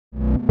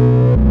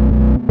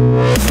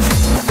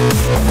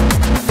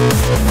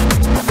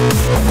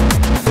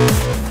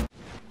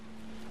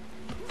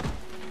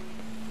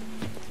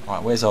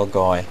where's our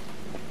guy?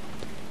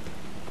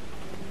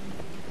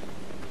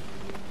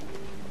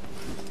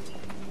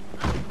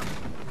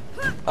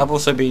 I've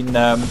also been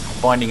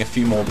finding a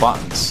few more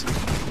buttons.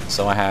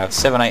 So I have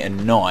 7, 8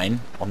 and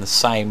 9 on the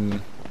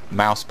same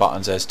mouse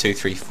buttons as 2,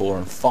 3, 4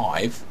 and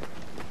 5.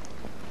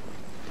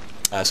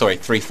 Sorry,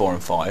 3, 4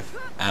 and 5.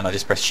 And I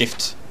just press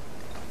shift.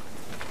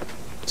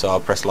 So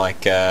I'll press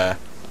like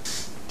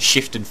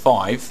shift and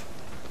 5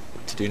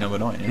 to do number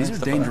 9.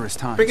 These are dangerous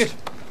times. Pretty good.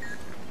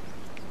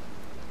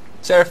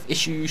 Serif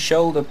issue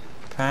shoulder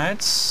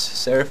pads.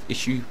 Serif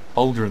issue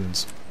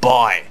pauldrons.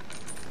 Bye.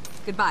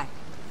 Goodbye.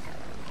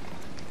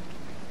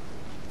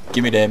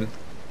 Give me them.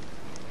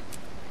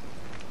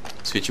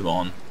 Switch them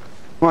on.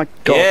 My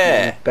God,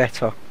 Yeah. you're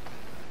better.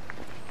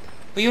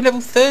 Well, you're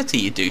level 30,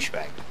 you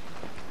douchebag.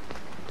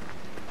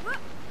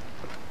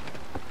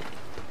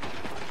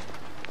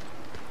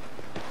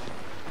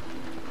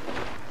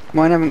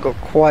 Mine haven't got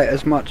quite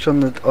as much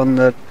on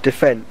the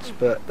defense,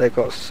 but they've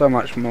got so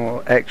much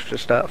more extra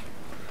stuff.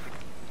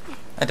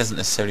 That doesn't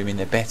necessarily mean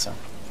they're better,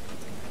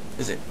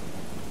 is it?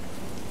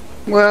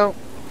 Well,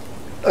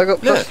 I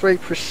got Look. +3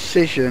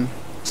 precision.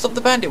 Stop the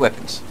bandit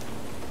weapons.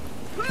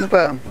 What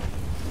about 'em?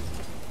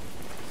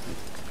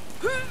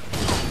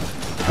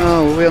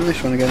 Oh, we'll be on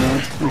this one again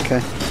now.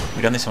 Okay.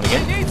 We done this one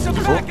again? Need some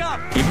Before? backup.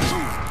 Even?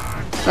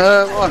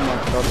 I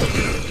might have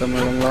it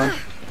somewhere along the line.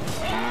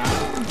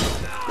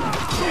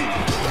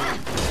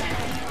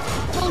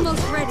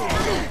 Almost ready.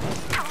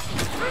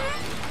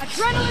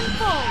 Adrenaline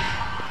full.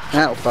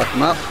 That'll fuck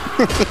them up.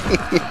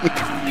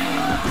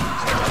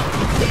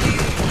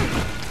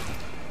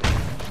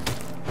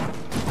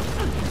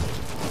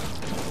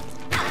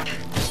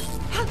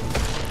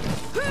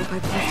 Hope I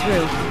pull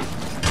through.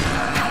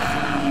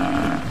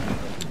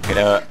 Get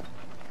out.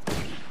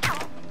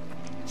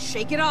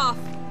 Shake it off.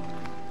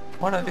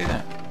 Why did I do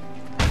that?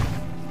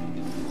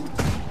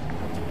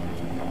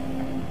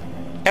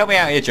 Help me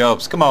out here,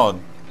 Jobs. Come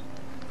on.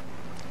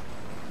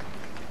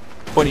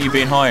 What are you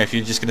being higher if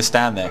you're just going to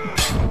stand there?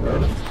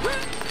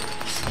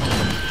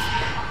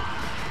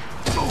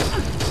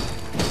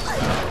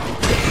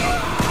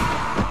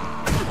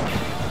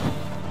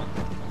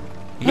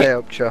 I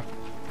helped you.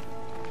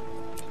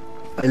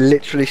 I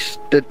literally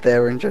stood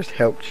there and just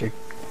helped you.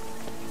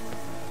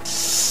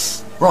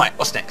 Right,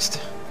 what's next?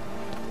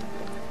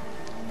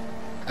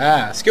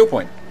 Ah, skill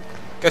point.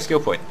 Go skill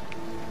point.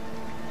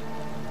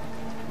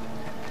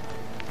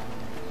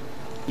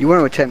 You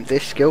want to attempt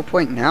this skill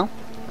point now?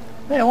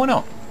 Yeah, why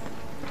not?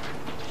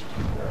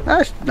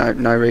 That's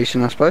no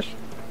reason, I suppose.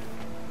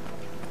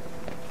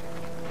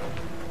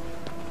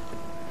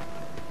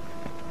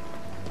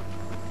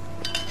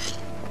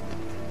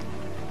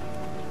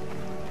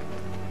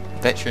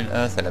 Veteran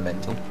Earth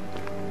Elemental.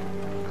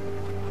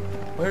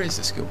 Where is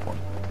the skill point?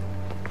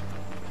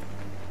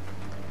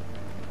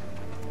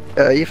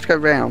 You have to go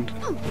round.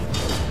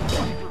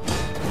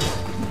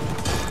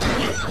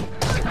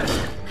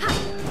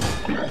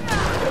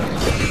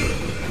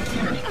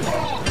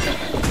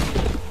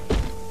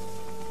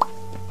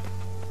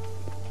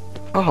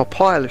 Oh, a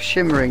pile of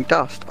shimmering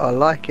dust. I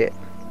like it.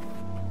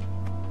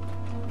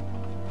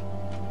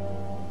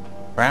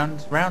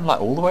 Round, like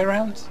all the way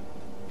round?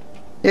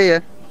 Yeah.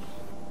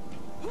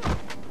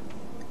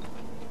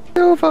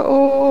 Silver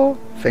ore.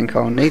 Think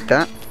I'll need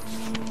that.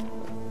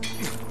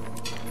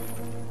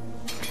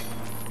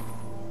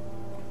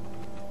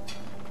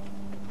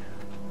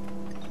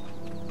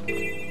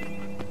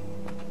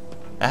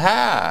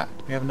 Aha!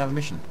 We have another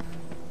mission.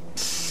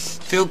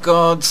 Field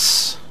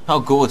guards. Oh,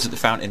 gourds at the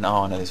fountain.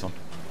 Oh, I know this one.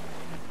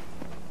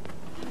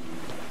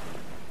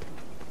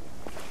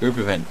 Group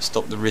event.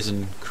 Stop the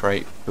Risen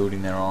crate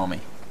building their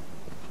army.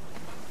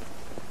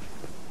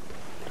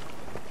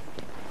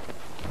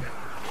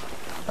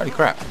 Holy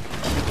crap.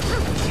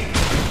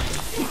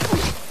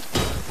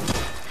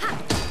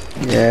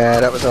 Yeah,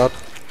 that was odd.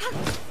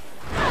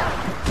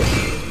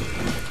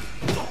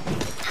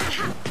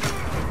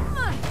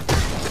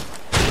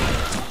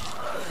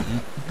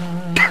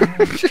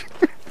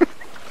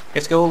 You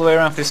have to go all the way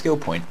around for the skill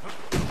point.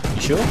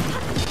 You sure?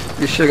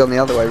 You should have gone the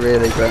other way,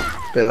 really, but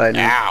a bit late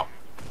now.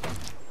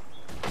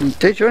 Ow!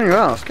 Dude, you're on your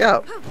ass. Get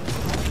up.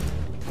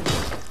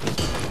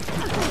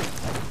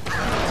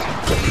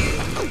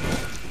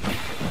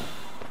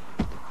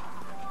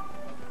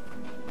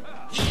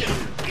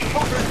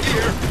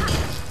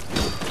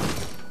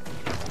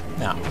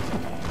 Now.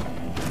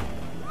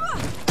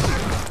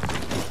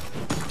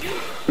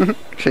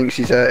 Thinks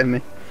he's hurting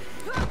me.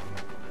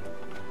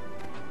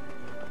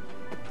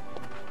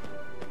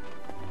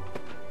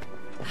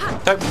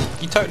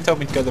 You totally told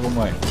me to go the wrong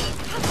way.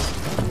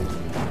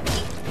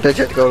 Said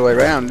you had to go all the way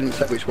around, didn't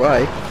say which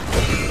way.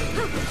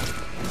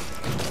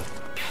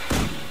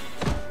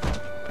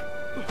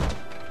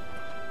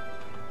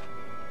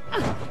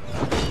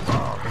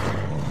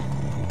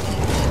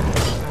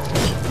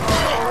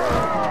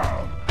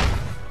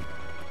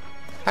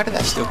 How did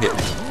that still hit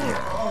me?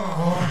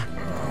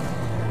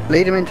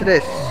 Lead him into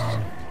this.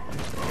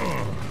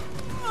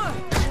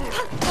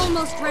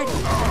 Almost ready.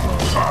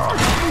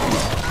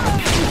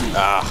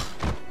 Ah.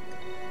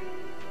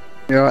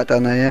 You alright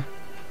down there, yeah?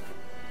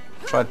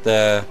 Tried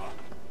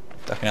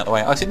ducking out the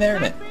way. Oh, it's in there,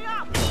 isn't it?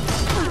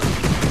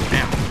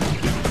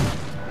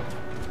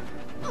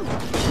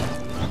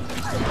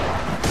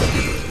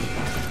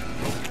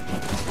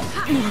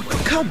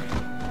 Come!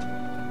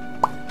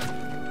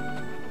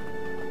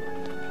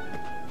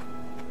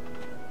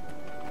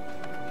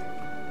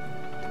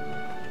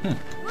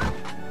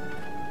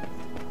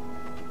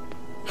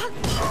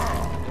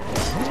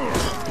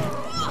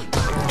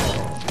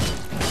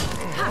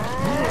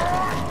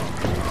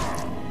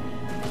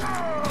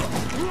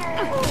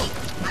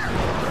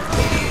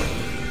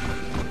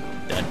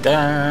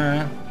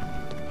 Da.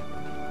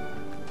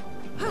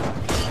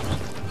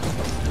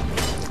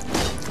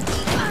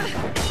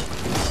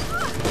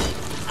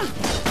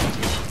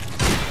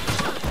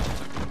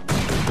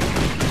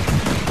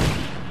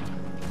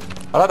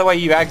 I like the way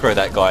you aggro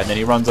that guy and then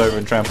he runs over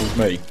and tramples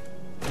me.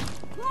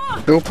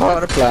 All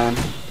part of the plan.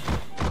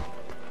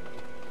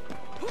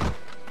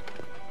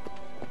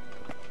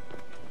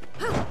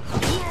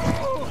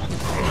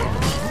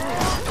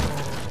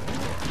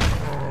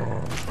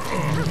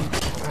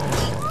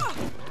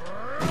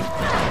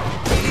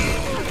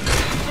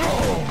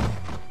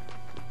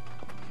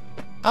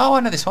 Oh,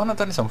 I know this one. I've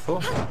done this one before.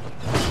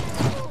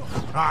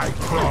 I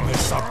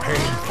promise a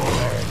painful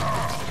end.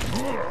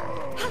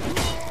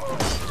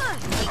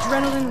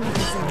 Adrenaline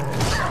rising.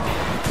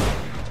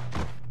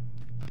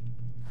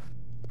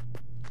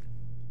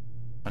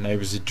 My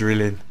neighbours are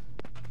drilling.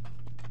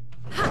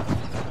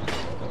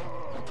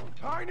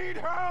 I need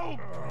help!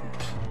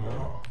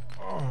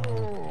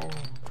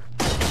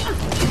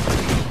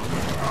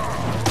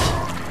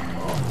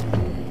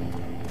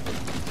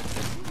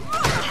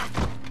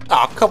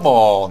 Oh, come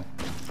on.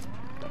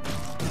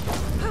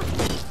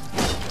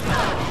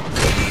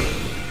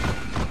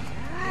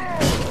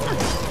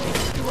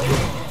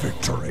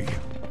 Victory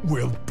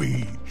will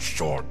be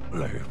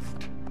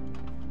short-lived.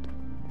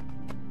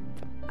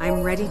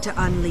 I'm ready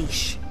to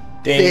unleash.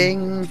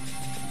 Ding. Ding!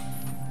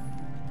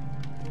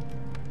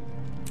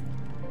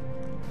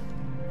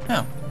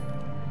 Oh.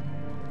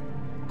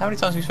 How many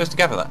times are we supposed to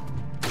gather that?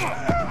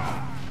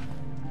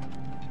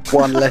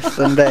 One less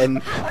than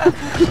then.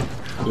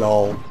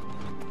 Lol.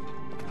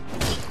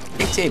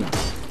 Hit him.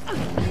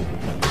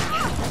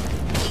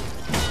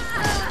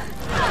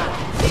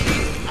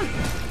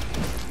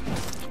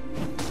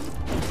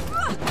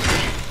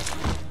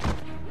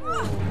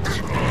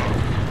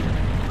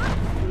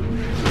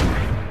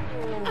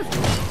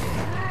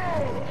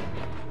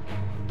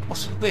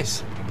 What's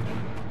this?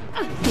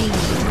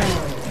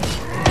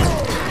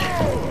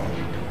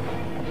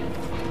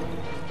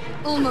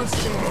 Almost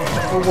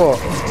there. For what?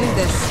 Let's do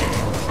this.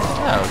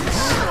 Oh,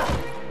 it's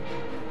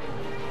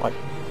like a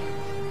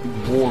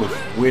wall of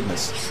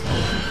weirdness.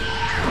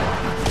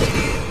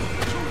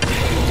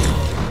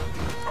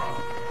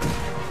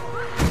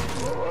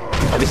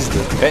 Oh, this is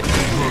the bit.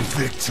 Your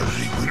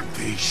victory will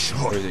be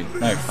Where is he?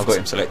 No, I've got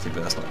him selected,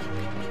 but that's not.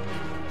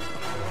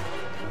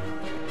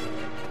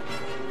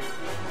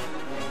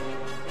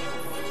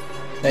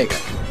 There you go.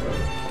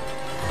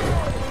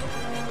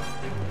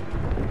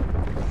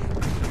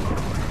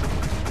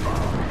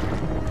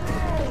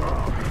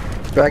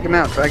 Drag him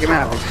out, drag him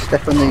out.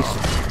 Step on these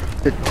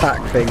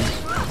attack things.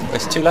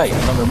 It's too late.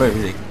 He's not going to move,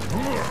 is he?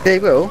 Yeah, he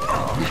will.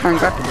 He's hang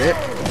back a bit.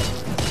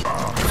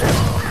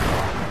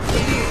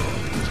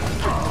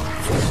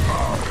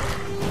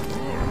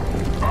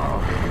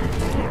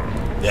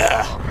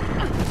 Yeah.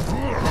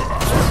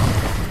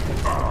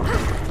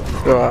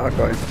 Alright, I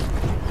got him.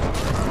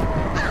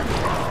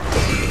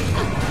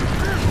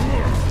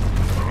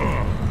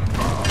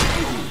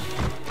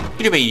 What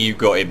do you mean you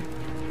got him?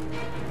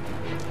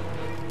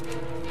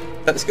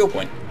 Is that the skill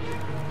point?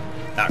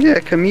 No. Yeah,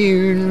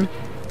 commune.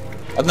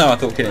 Oh, no, I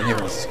thought killing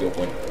him was the skill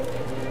point.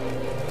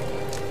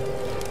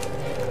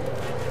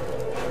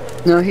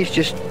 No, he's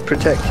just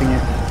protecting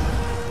it.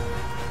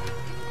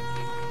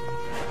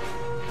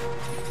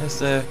 There's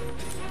the...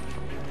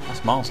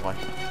 That's miles away.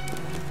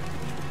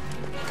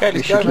 Okay, We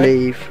let's go, should mate.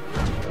 leave.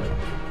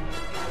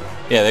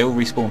 Yeah, they all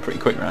respawn pretty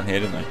quick around here,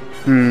 don't they?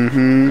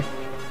 Mm-hmm.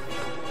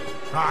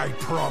 I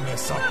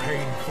promise a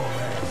painful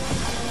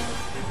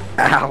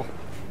end. Ow.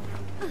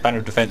 Banner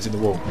of defense in the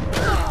wall.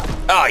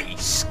 Ah, you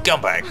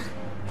scumbag!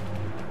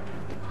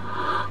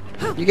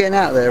 You getting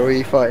out there or are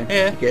you fighting?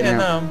 Yeah, You getting yeah,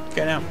 out? no, I'm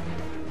getting out.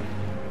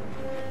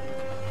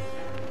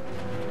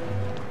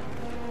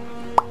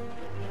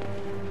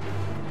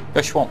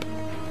 Go swamp.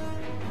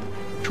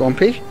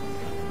 Trumpy?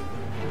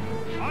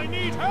 I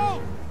need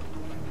help!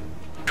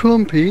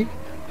 Trumpy?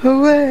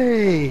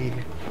 Hooray!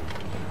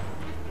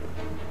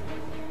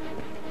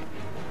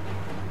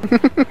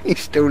 He's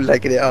still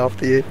legging it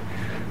after you.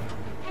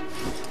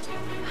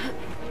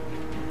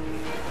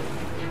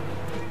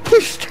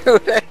 He's still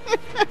there.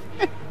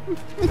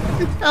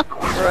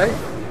 Right.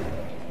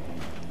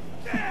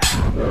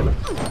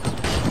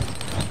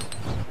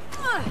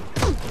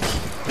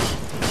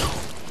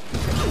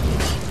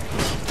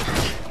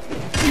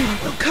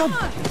 Come!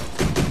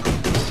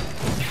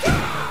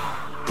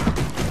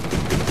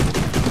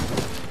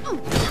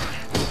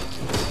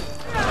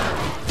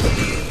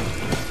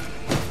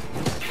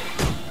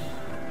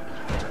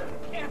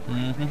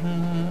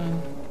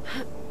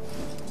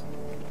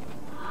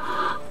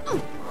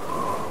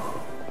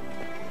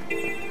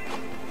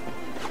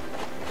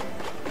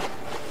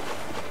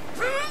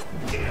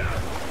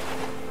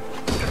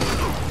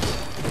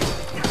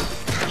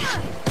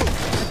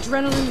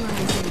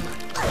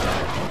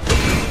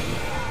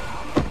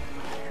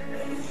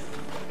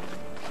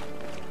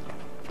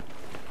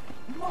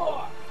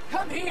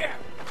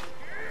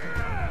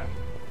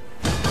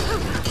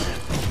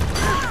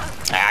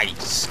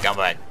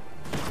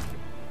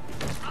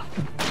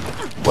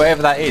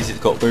 Whatever that is, it's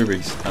got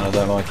boobies, and I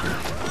don't like it.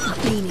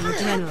 Gaining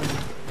adrenaline.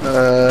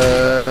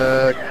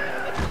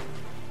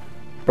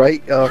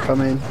 Right, I'll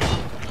come in.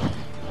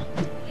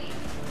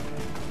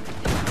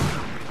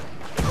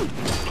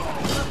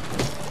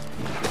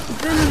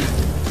 Venom.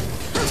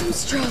 Too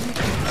strong.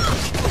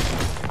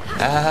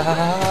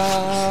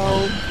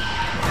 Ow!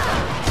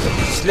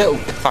 These little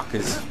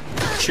fuckers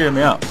cheer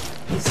me up.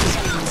 This is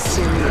getting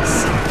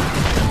serious.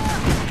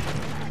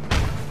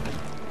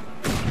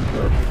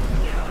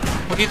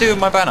 What do you do with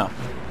my banner?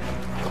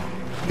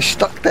 It's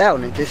stuck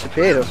down, it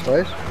disappeared, I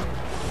suppose.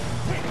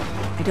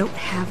 I don't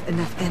have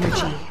enough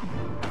energy.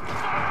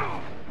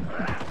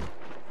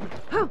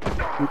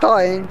 I'm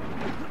dying.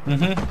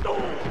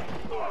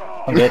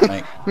 I'm dead,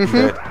 mate. I'm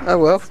dead. Oh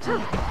well.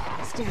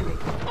 Standing.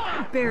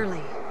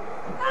 Barely.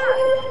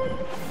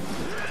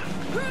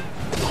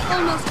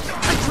 Almost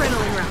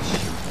adrenaline rush.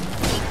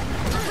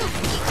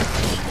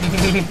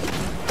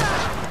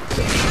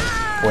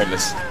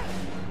 Pointless.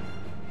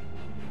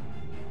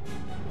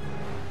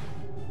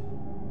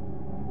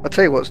 I'll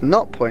tell you what's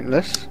not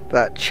pointless.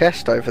 That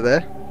chest over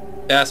there.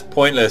 That's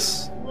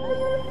pointless.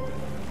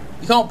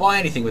 You can't buy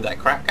anything with that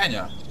crap, can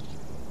you?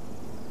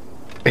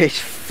 It's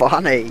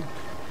funny.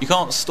 You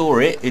can't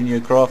store it in your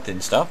crafting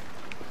stuff.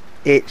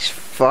 It's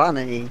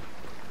funny.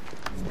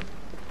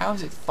 How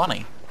is it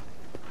funny?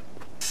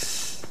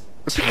 It's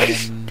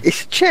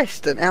a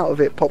chest, and out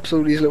of it pops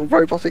all these little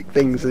robotic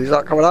things, and he's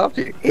like coming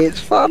after you. It's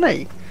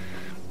funny.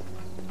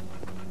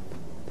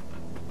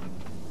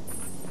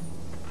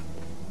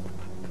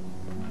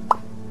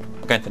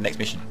 I'm going to the next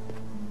mission.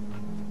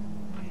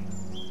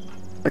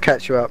 I'll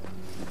catch you up.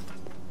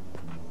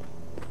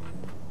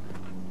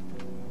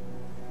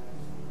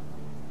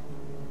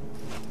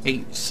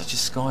 He's such a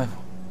skyfall.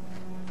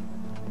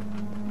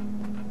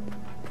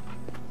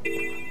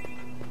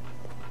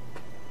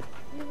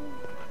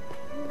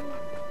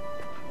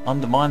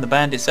 Undermine the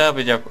bandit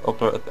salvage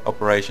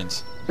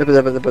operations. It's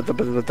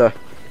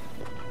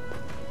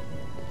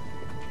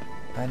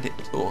Bandit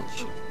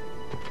torch.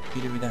 What do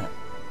you do with that?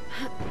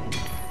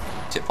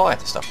 Set fire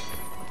to stuff.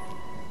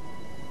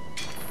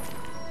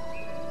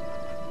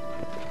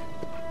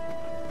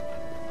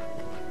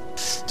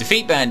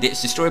 Defeat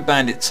bandits, destroy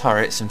bandit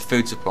turrets and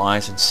food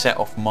supplies, and set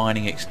off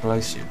mining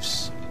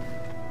explosives.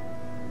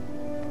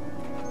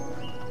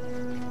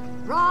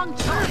 Wrong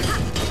choice.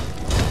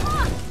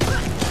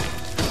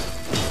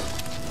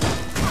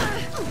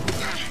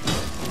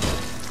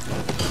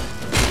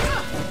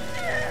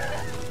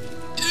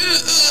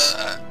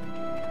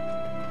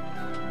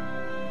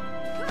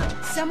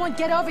 Someone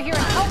get over here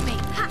and help me.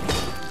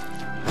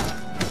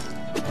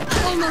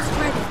 Almost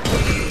ready.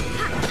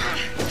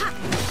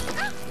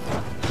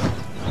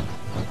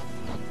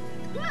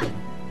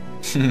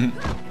 I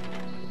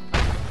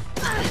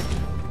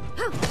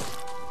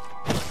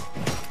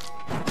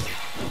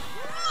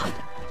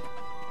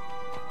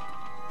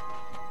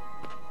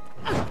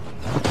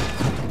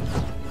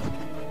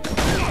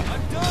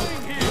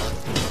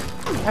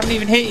haven't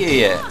even hit you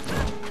yet.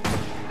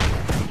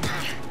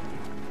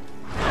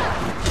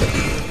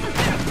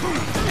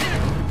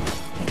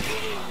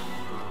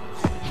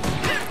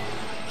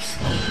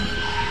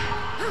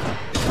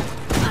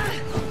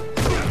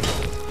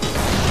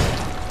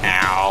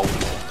 Ow.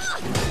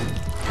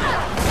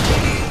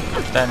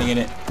 Standing in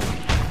it.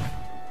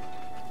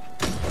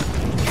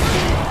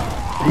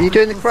 Are you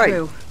doing the crate?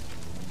 Through.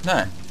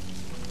 No.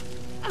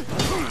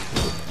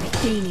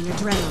 Gaining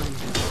adrenaline.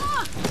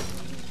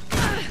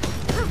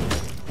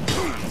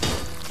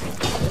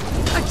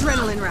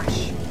 Adrenaline rush.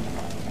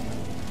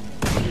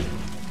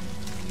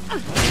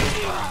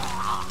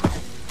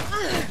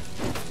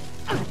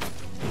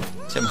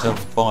 Set myself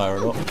on fire a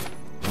lot.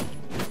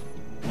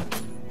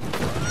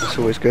 That's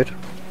always good.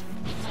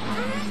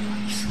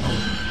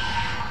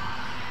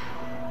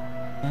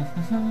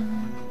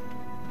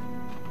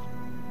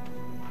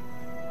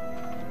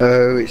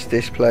 Oh, it's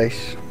this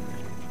place.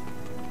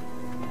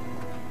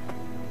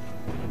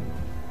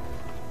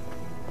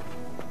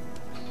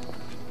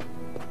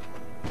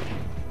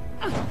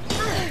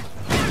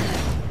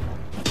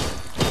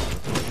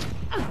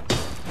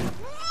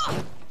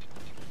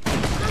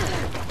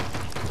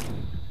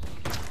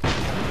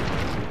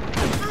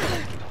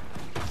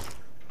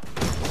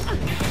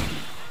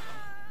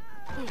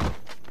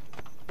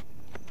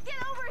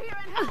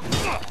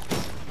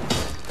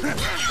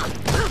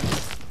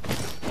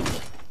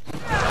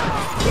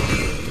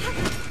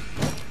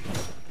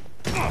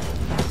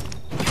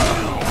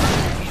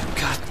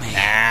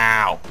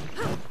 Ow.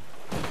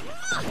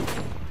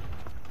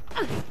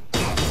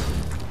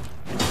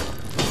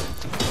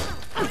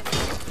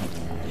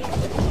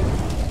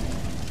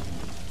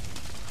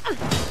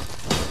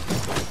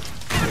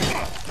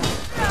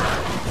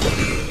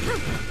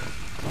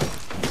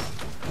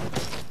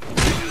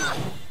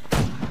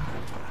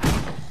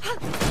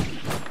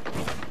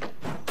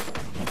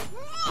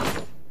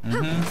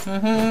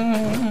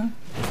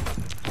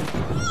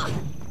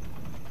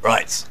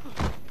 Right.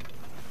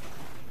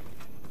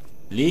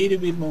 Little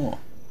bit more.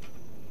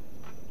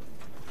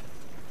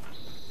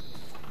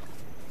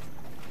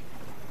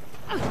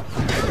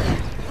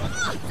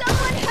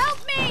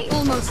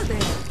 Almost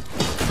there.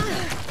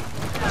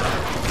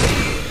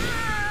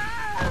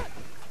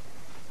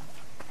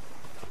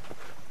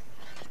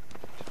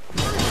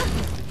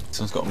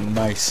 Someone's got a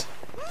mace.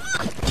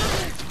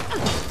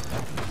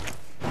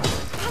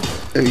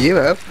 Who you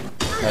have?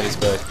 Lady's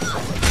bird.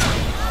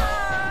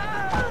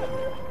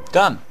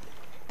 Done.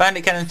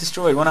 Bandit cannon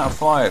destroyed. 1 out of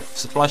 5.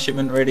 Supply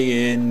shipment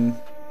ready in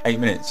 8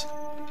 minutes.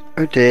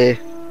 Oh dear.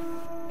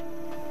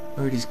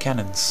 Where are these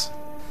cannons?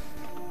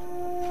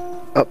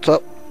 Up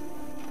top.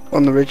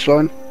 On the ridge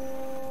line.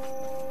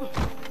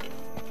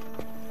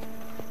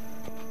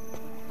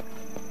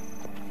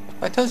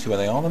 I told you where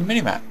they are on the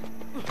minimap.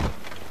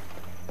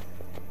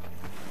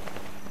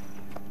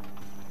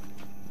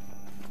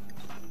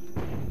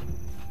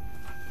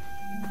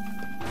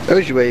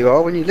 Tells you where you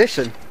are when you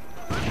listen.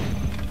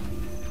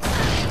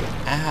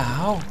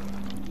 Ow.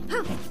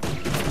 I'm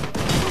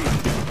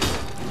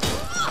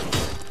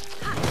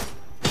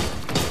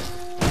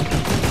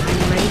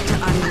ready to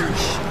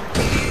unleash.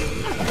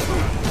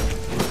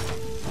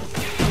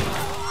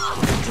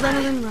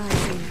 Adrenaline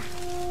rising.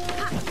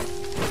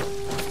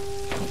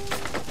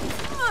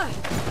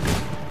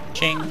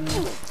 Ching.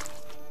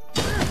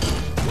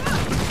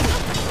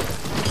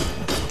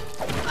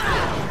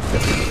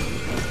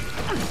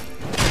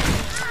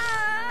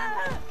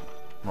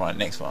 Right,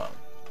 next one.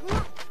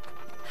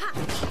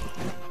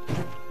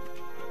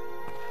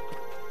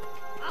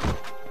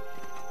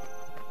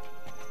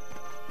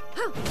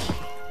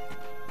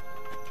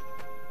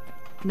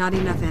 Not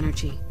enough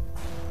energy.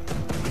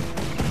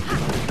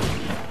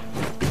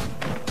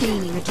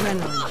 Gaining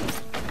adrenaline.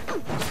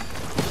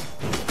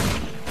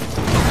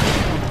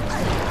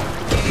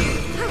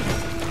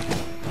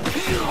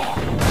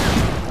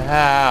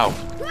 Ow.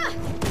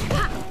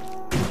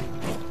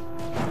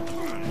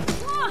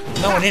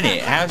 No one in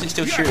it. How is it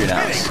still shooting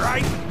at us?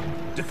 Right?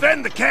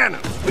 Defend the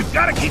cannons. We've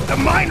got to keep the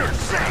miners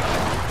safe.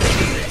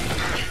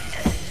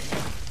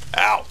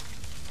 Ow.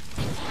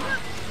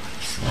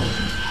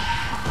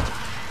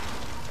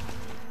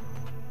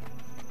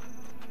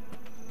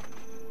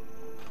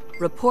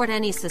 Report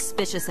any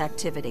suspicious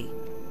activity.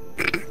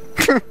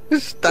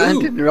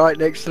 Standing right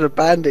next to the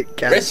bandit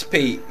camp.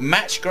 Recipe: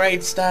 match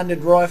grade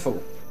standard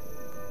rifle.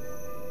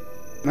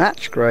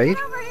 Match grade.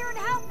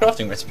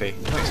 Crafting recipe.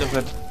 Make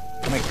yourself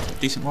make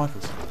decent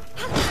rifles.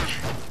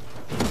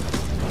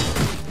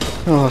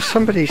 Oh,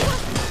 somebody's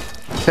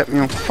set me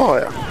on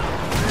fire.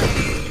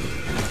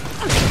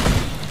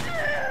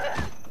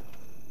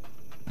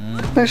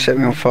 Don't set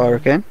me on fire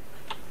again.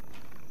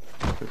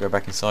 We'll go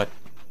back inside.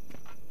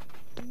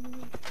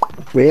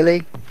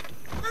 Really?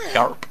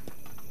 Yarp.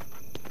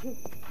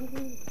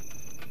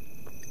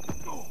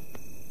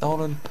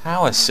 Stolen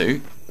power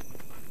suit?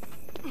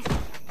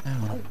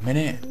 Hang on a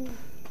minute.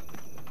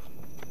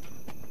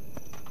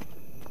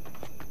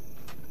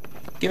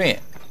 Give me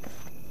it.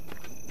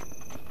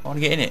 I want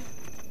to get in it.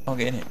 I want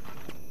to get in it.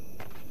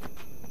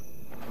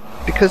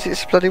 Because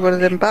it's bloody one of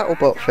them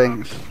BattleBot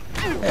things.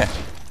 Yeah.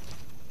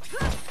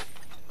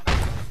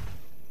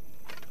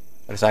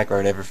 I just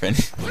aggroed everything.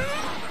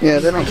 Yeah,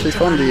 they're not too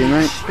fond of you,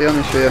 mate, to be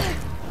honest with you.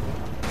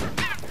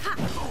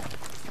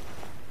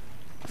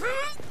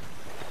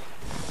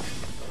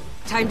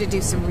 Time to do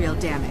some real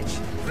damage.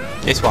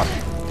 This one.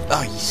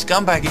 Oh, you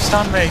scumbag, you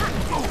stunned me.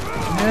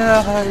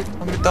 No, I'm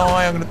gonna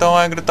die, I'm gonna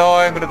die, I'm gonna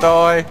die, I'm gonna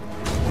die.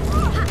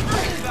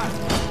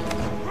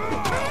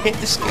 Hit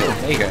the skill.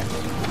 There you go.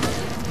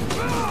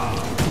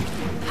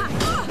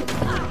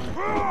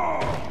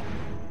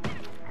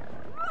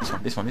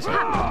 This one, this one.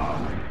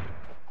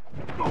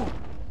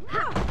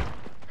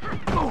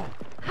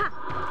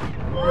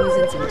 I was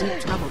in some deep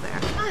trouble there.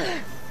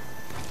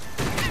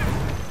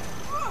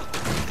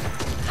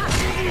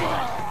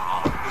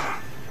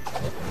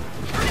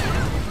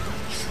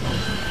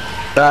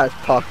 That's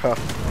Parker.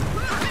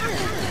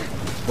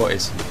 What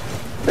is?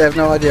 They have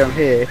no idea I'm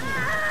here.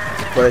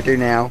 Well, they do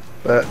now,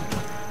 but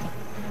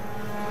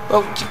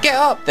Well, get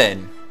up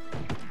then.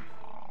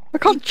 I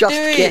can't just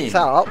doing? get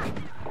up.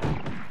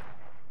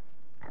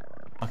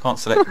 I can't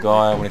select the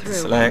guy I wanted to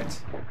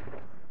select.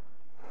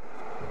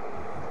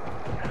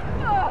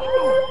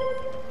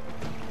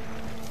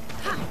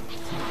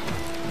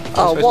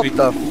 Oh, supposed what to be-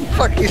 the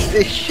fuck is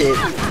this shit?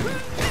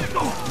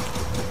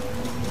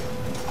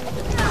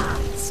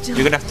 Still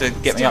You're gonna have to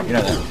get me up, you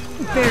know that.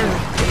 barely.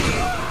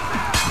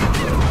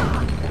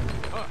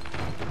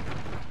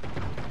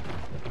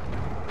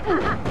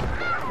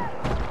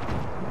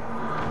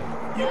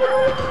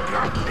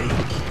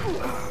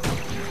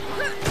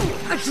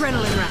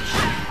 Adrenaline rush.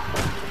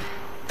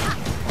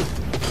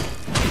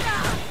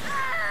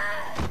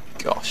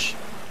 Gosh.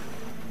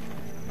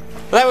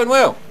 Well, that went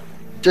well.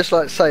 Just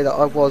like to say that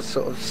I was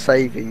sort of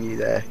saving you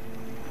there.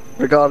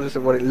 Regardless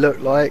of what it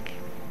looked like,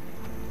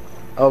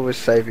 I was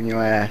saving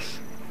your ass.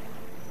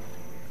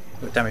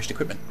 Got damaged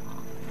equipment.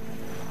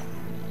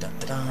 Dun,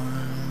 dun,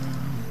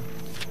 dun.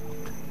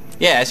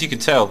 Yeah, as you can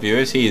tell,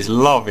 viewers, he is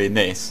loving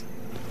this.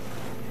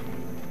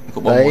 We've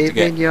got one more to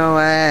Saving get.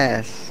 your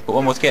ass. Got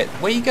one more to get.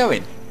 Where are you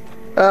going?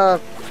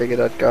 Figured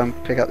I'd go and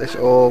pick up this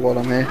ore while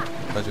I'm here.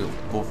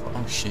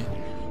 Oh shit.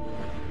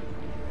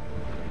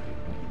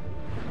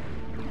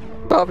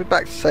 But I'll be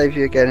back to save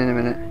you again in a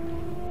minute.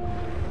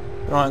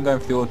 Right, I'm going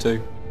for the auto.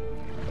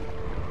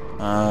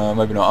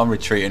 Maybe not. I'm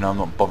retreating. I'm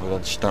not bothered. I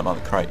just don't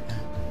like the crate.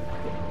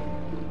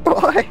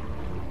 Why?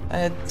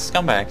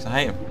 Scumbags. I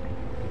hate them.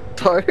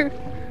 So?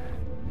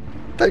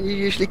 Don't you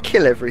usually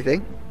kill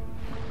everything?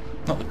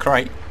 Not the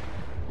crate.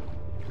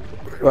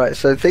 Right,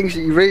 so things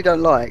that you really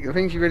don't like, the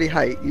things you really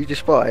hate, you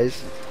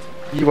despise,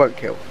 you won't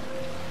kill.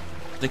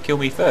 They kill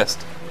me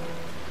first.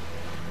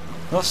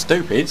 Not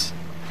stupid.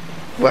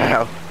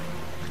 Wow.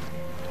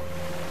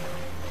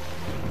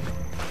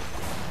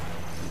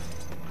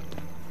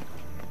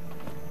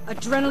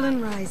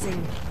 Adrenaline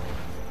rising.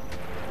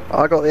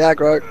 I got the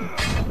aggro.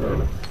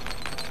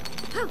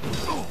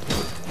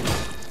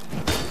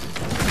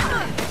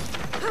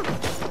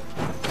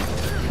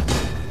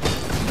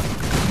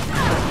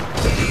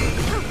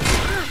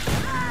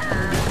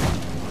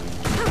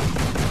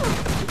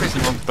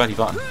 Pressing the wrong bloody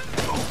button.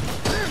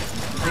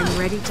 I'm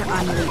ready to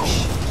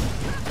unleash.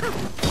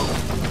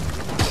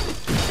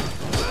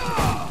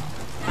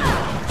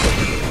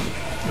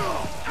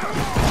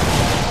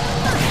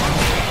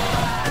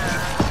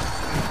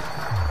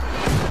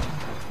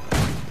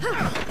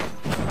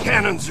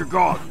 Cannons are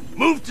gone.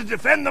 Move to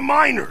defend the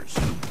miners.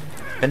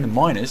 Then the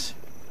miners.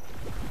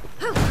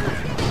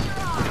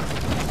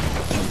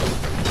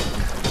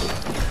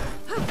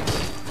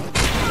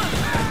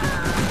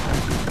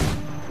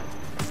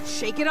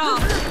 Shake it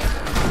off.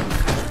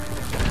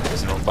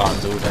 Pressing the wrong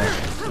buttons all day.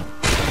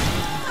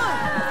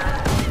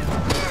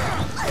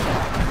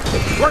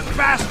 Work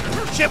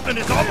faster. Shipment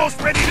is almost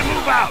ready to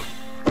move out.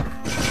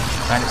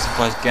 Bandit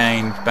supplies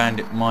gained.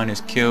 Bandit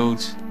miners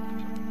killed.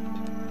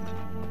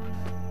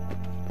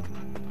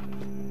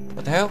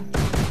 What the hell?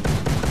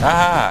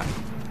 Ah!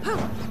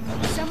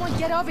 Someone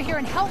get over here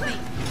and help me.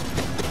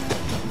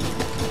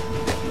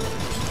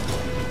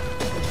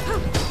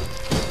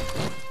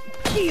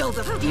 Feel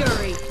the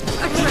fury.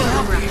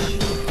 Adrenaline rush.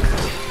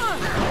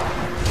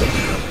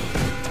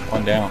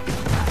 One down.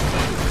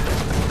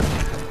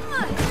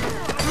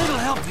 A little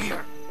help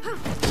here.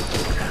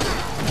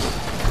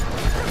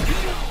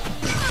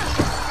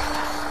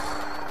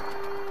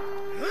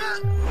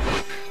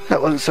 That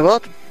wasn't so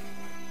odd. Well,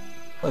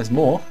 there's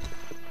more.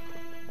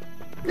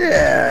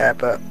 Yeah,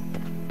 but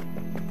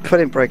if I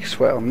didn't break a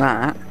sweat on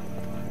that.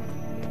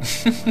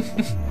 It's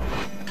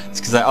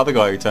because that other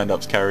guy who turned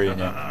up's carrying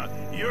you.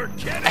 You're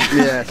kidding.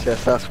 Yes,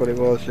 that's what it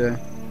was, yeah.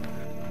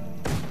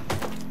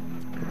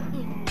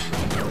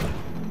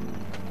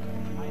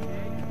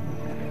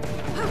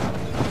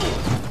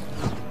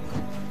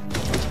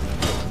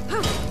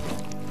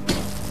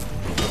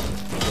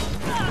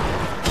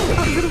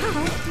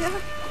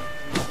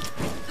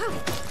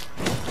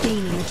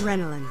 Gaining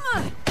adrenaline.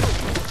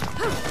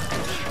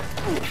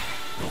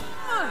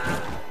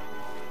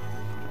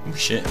 Oh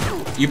shit.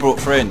 You brought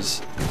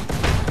friends.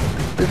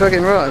 You're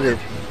fucking right, I did.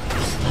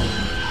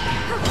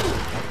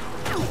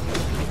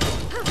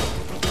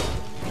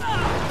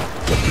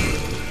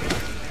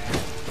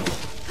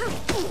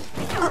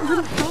 A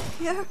little help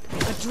here.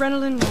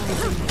 Adrenaline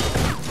rising.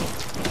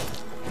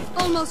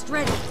 Almost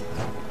ready.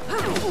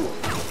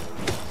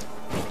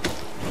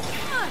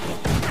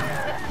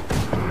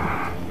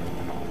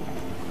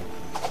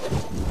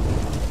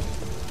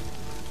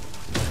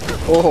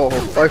 Oh,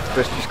 both of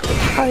us just got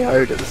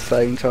KO'd at the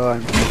same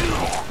time.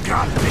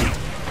 Got me.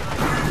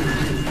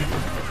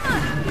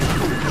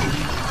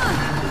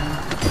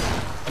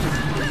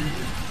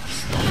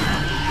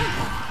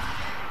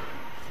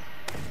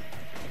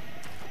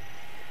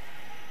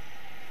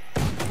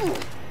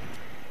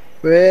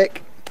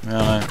 Rick,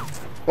 No.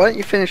 why don't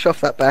you finish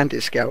off that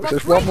bandit scout? 'Cause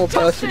there's one more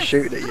person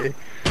shooting at you.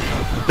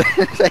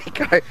 There you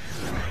go.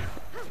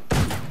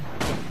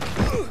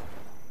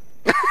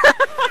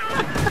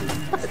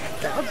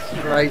 Down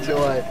straight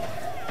away.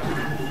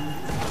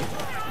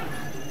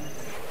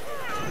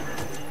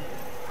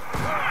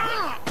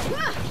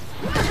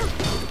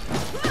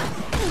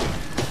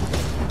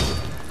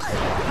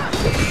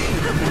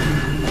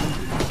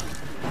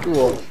 Go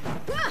on.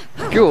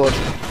 Go on.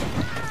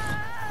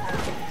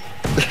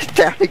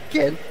 Down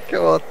again.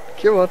 Come on.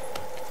 Come on.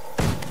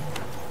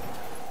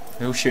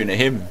 They're all shooting at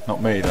him,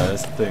 not me though,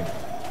 that's the thing.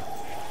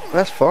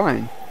 That's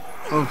fine.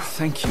 Oh,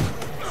 thank you.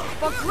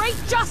 For great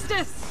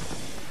justice!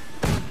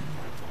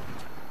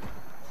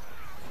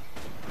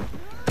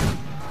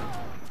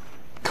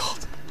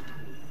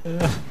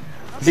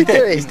 Is he dead?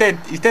 doing? He's dead.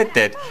 He's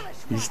dead.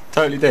 He's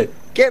totally dead.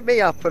 Get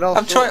me up and I'll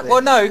I'm sort trying.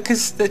 Well, this. no,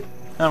 because the.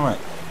 Alright.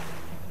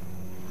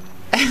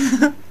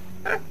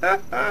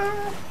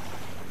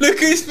 Look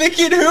who's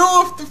picking who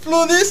off the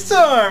floor this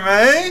time,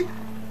 eh?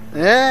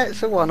 Yeah,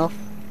 it's a one-off.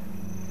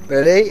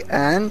 Ready,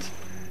 and...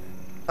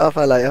 I'll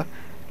find later.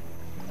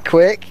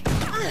 Quick.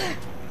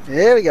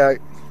 Here we go.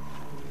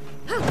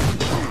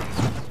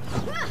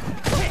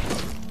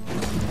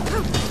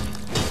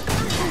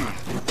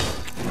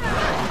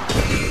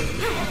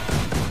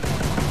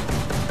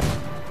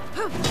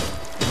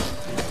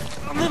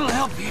 A little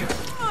help here.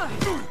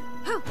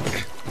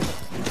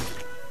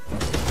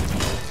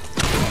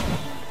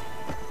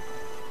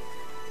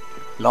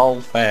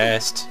 Lol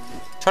fast.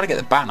 Trying to get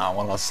the banner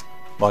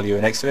while you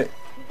were next to it.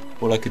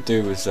 All I could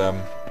do was try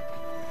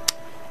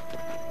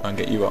and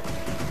get you up.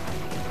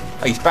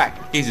 Oh, he's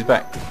back. He's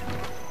back.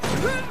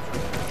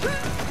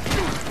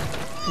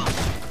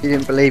 You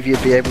didn't believe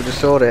you'd be able to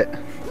sort it.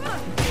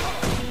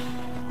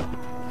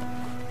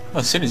 Well,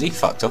 as soon as he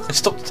fucked off, they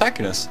stopped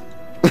attacking us.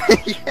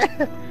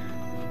 Yeah.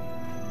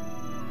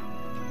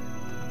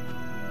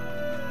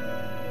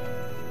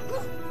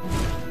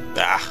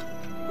 Ah.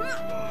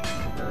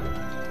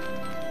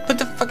 Put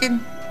the fucking...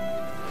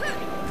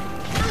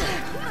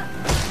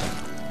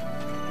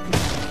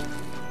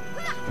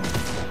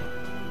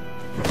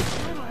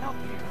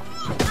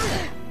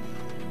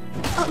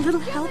 A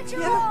little help here.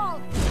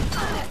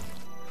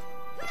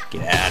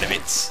 Get out of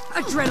it.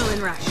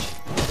 Adrenaline rush.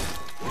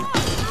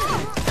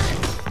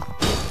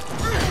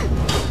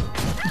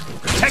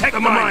 Protect the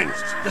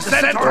miners. The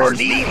centaurs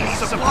need these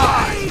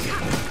supplies.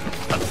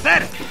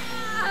 Pathetic.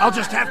 I'll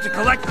just have to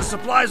collect the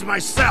supplies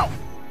myself.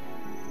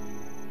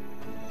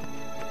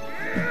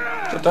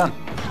 Well done.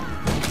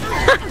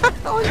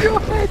 On your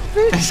head,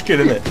 bitch. It's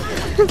good, isn't it?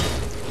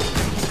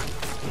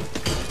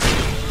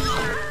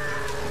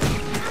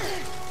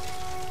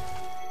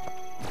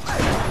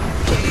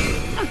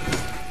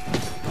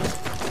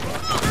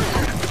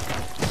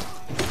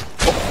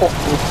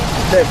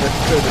 Never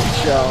stood a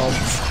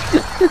chance.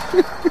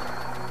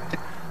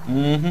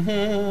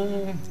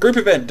 Group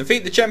event.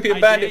 Defeat the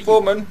champion bandit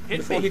foreman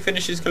before he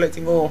finishes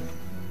collecting all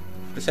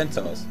the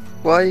centaurs.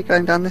 Why are you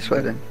going down this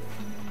way then?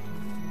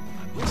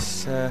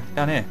 It's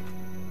down here.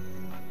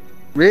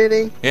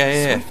 Really?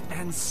 Yeah. Swift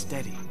and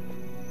steady.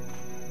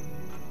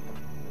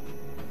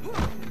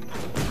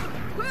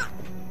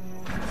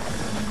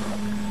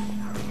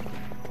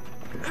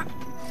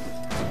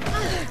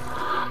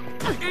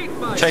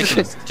 Chase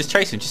him.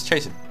 Just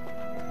chase him.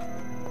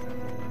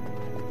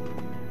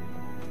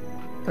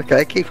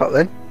 Okay, keep up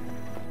then.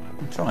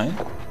 I'm trying.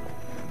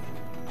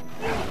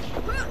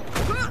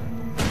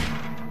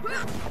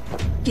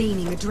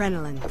 Gaining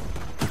adrenaline.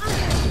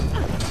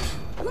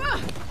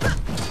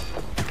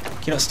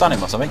 Can you not stun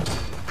him or something?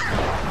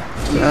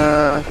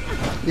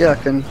 Yeah, I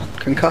can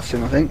concuss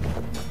him, I think.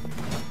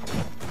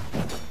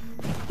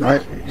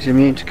 Right, he's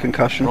immune to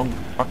concussion. Wrong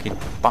fucking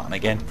button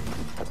again.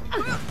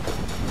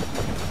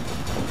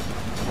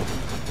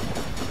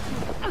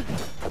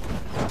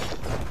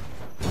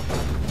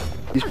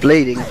 He's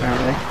bleeding,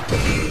 apparently.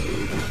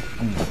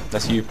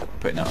 That's you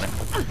putting that on him.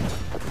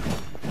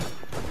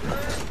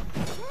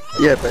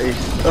 Yeah, but he's...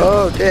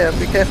 Oh dear,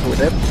 be careful with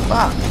him.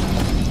 Fuck!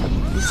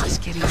 This is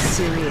getting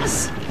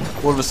serious.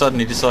 All of a sudden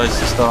he decides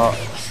to start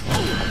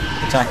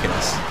attacking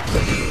us.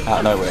 Out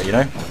of nowhere, you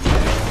know?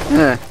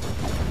 Yeah.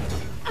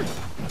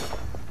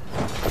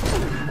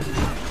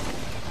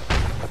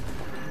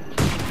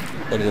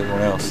 So did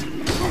everyone else.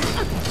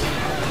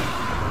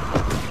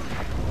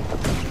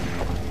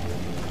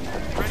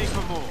 Ready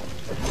for more.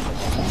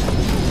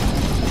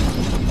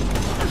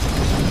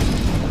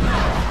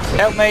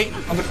 Help me!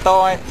 I'm gonna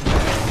die!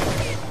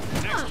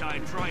 Next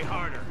time, try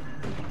harder.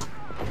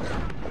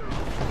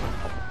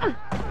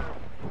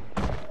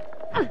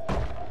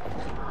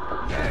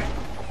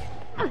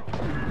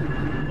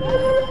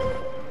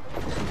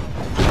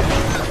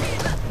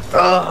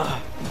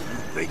 Ugh.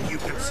 Think you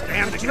can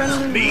stand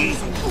against me?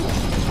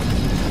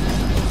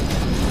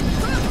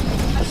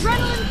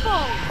 Adrenaline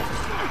full.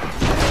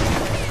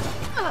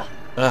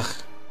 Ugh.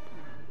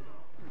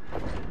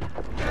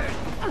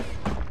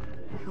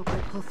 Hope I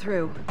pull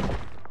through.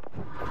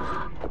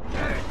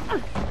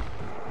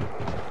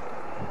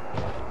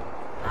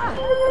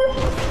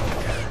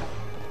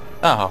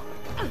 Oh.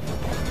 I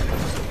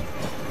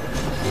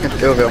can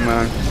do it on my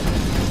own.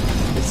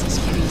 This is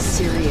getting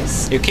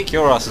serious. He'll kick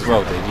your ass as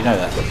well, dude. You know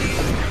that.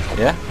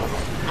 Yeah?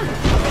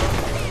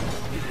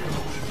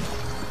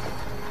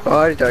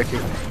 Alrighty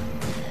dokie.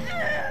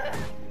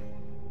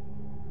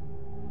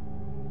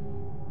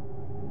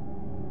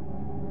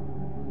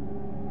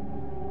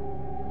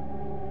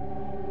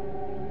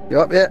 You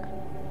up yet?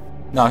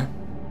 No.